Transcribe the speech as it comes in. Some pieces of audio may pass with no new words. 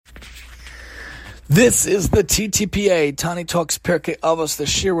This is the TTPA, Tani Talks Pirkei Avos, the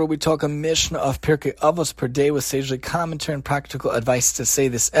shir where we talk a Mishnah of Pirkei Avos per day with sagely commentary and practical advice to say.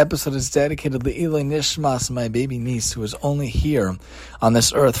 This episode is dedicated to Eloi Nishmas, my baby niece, who is only here on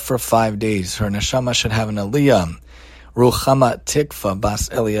this earth for 5 days. Her neshama should have an aliyah. Ruchama Tikva Bas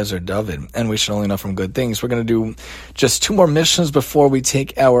Eliezer David, and we should only know from good things. We're going to do just 2 more missions before we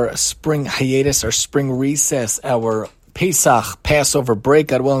take our spring hiatus, our spring recess, our Pesach, Passover break.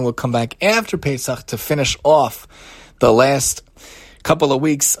 God willing, we'll come back after Pesach to finish off the last couple of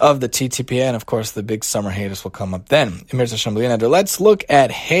weeks of the TTPA, and of course the big summer hiatus will come up then. Let's look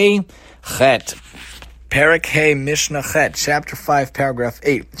at Hey Chet. Perek Hey Mishnah Chet, Chapter 5, Paragraph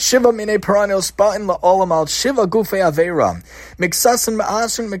 8. Shiva mine peranil spa'in la'olam al shiva gufei avera. Miksasin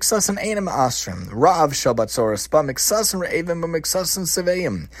ma'asrin, miksasin einem ma'asrin. Rav shal batzora spa, miksasin re'evim, miksasin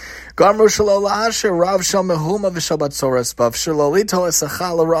seveim. Gamru shalo la'asher, Rav shal mehuma v'shal batzora spa. V'shalalito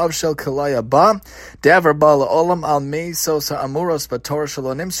esachala, Rav shal kalaya ba. Davar ba la'olam al meisos ha'amuros batora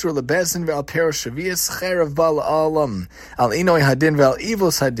shalo nimstru lebezin ve'al perish shavias. Cherev ba la'olam al inoi hadin ve'al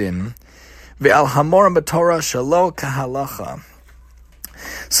evos hadin. Ve'al hamorim b'torah shalo kahalacha.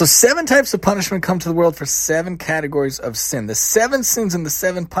 So 7 types of punishment come to the world for 7 categories of sin. The 7 sins and the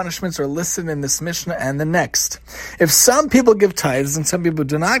 7 punishments are listed in this Mishnah and the next. If some people give tithes and some people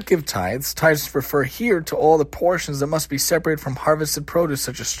do not give tithes, tithes refer here to all the portions that must be separated from harvested produce,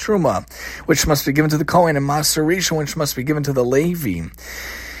 such as truma, which must be given to the Kohen, and maser rishon, which must be given to the Levi.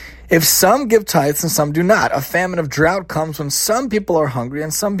 If some give tithes and some do not, a famine of drought comes when some people are hungry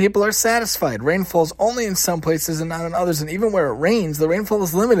and some people are satisfied. Rain falls only in some places and not in others, and even where it rains, the rainfall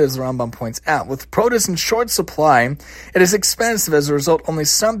is limited, as the Rambam points out. With produce in short supply, it is expensive. As a result, only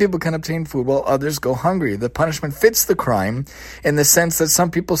some people can obtain food while others go hungry. The punishment fits the crime in the sense that some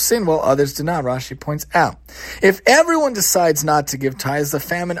people sin while others do not, Rashi points out. If everyone decides not to give tithes, the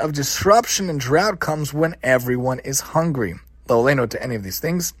famine of disruption and drought comes when everyone is hungry. To any of these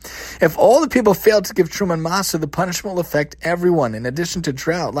things. If all the people fail to give Truma and Maser, the punishment will affect everyone. In addition to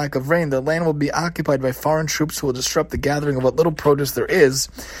drought, lack of rain, the land will be occupied by foreign troops who will disrupt the gathering of what little produce there is,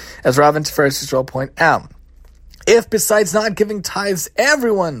 as Rav and Tiferes Yisrael point out. If, besides not giving tithes,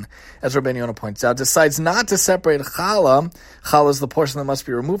 everyone, as Rabbeinu Yonah points out, decides not to separate challah is the portion that must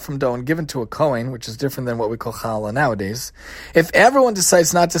be removed from dough and given to a Kohen, which is different than what we call challah nowadays. If everyone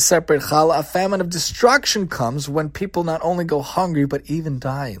decides not to separate challah, a famine of destruction comes when people not only go hungry, but even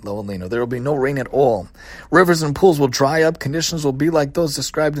die. There will be no rain at all. Rivers and pools will dry up. Conditions will be like those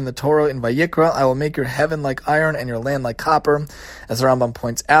described in the Torah in Vayikra. I will make your heaven like iron and your land like copper, as the Rambam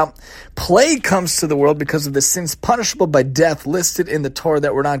points out. Plague comes to the world because of the sins punishable by death listed in the Torah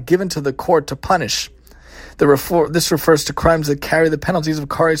that were not given to the court to punish. This refers to crimes that carry the penalties of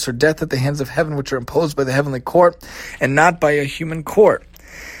kares or death at the hands of heaven, which are imposed by the heavenly court and not by a human court.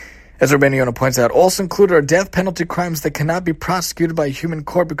 As Rabbeinu Yonah points out, also included are death penalty crimes that cannot be prosecuted by a human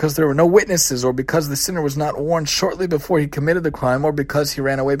court because there were no witnesses, or because the sinner was not warned shortly before he committed the crime, or because he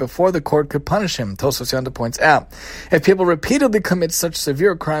ran away before the court could punish him. Tosfos Yonah points out, if people repeatedly commit such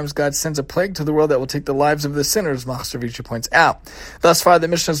severe crimes, God sends a plague to the world that will take the lives of the sinners, Machaser Vici points out. Thus far, the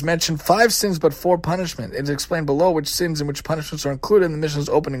Mishnah has mentioned 5 sins but 4 punishment. It is explained below which sins and which punishments are included in the Mishnah's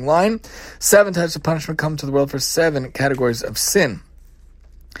opening line. 7 types of punishment come to the world for 7 categories of sin.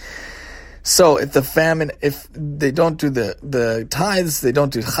 So if they don't do the tithes, they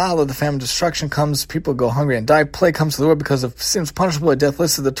don't do challah, the famine destruction comes, people go hungry and die, plague comes to the world because of sins punishable by death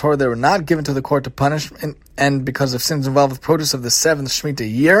listed in the Torah, they were not given to the court to punish, and because of sins involved with produce of the 7th Shemitah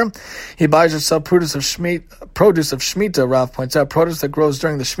year. He buys or sells produce of Shemitah, Rav points out, produce that grows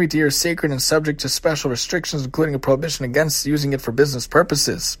during the Shemitah year is sacred and subject to special restrictions, including a prohibition against using it for business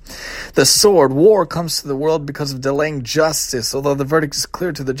purposes. The sword, war, comes to the world because of delaying justice. Although the verdict is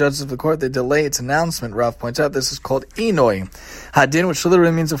clear to the judges of the court, they delay its announcement. Rav points out this is called Inoi Hadin, which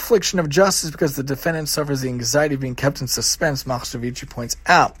literally means affliction of justice because the defendant suffers the anxiety of being kept in suspense, Machaser Vici points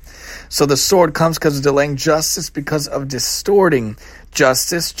out. So the sword comes because of delaying justice, because of distorting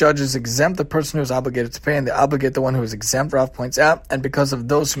justice. Judges exempt the person who is obligated to pay, and they obligate the one who is exempt, Rav points out, and because of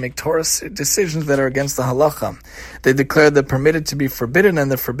those who make Torah decisions that are against the halacha. They declare the permitted to be forbidden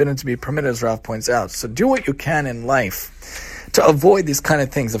and the forbidden to be permitted, as Rav points out. So do what you can in life to avoid these kind of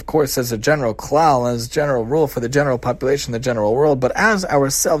things, of course, as a general klal, as a general rule for the general population, the general world, but as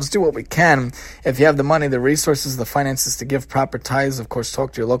ourselves, do what we can. If you have the money, the resources, the finances to give proper tithes, of course,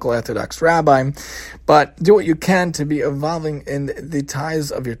 talk to your local Orthodox rabbi, but do what you can to be evolving in the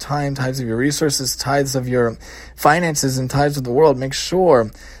tithes of your time, tithes of your resources, tithes of your finances, and tithes of the world. Make sure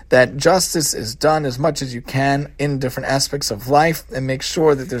that justice is done as much as you can in different aspects of life, and make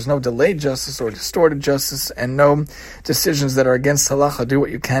sure that there's no delayed justice or distorted justice and no decisions that are against halacha. Do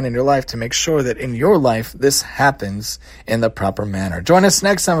what you can in your life to make sure that in your life this happens in the proper manner. Join us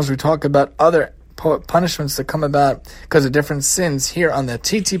next time as we talk about other punishments that come about because of different sins here on the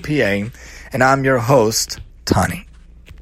TTPA, and I'm your host, Tani.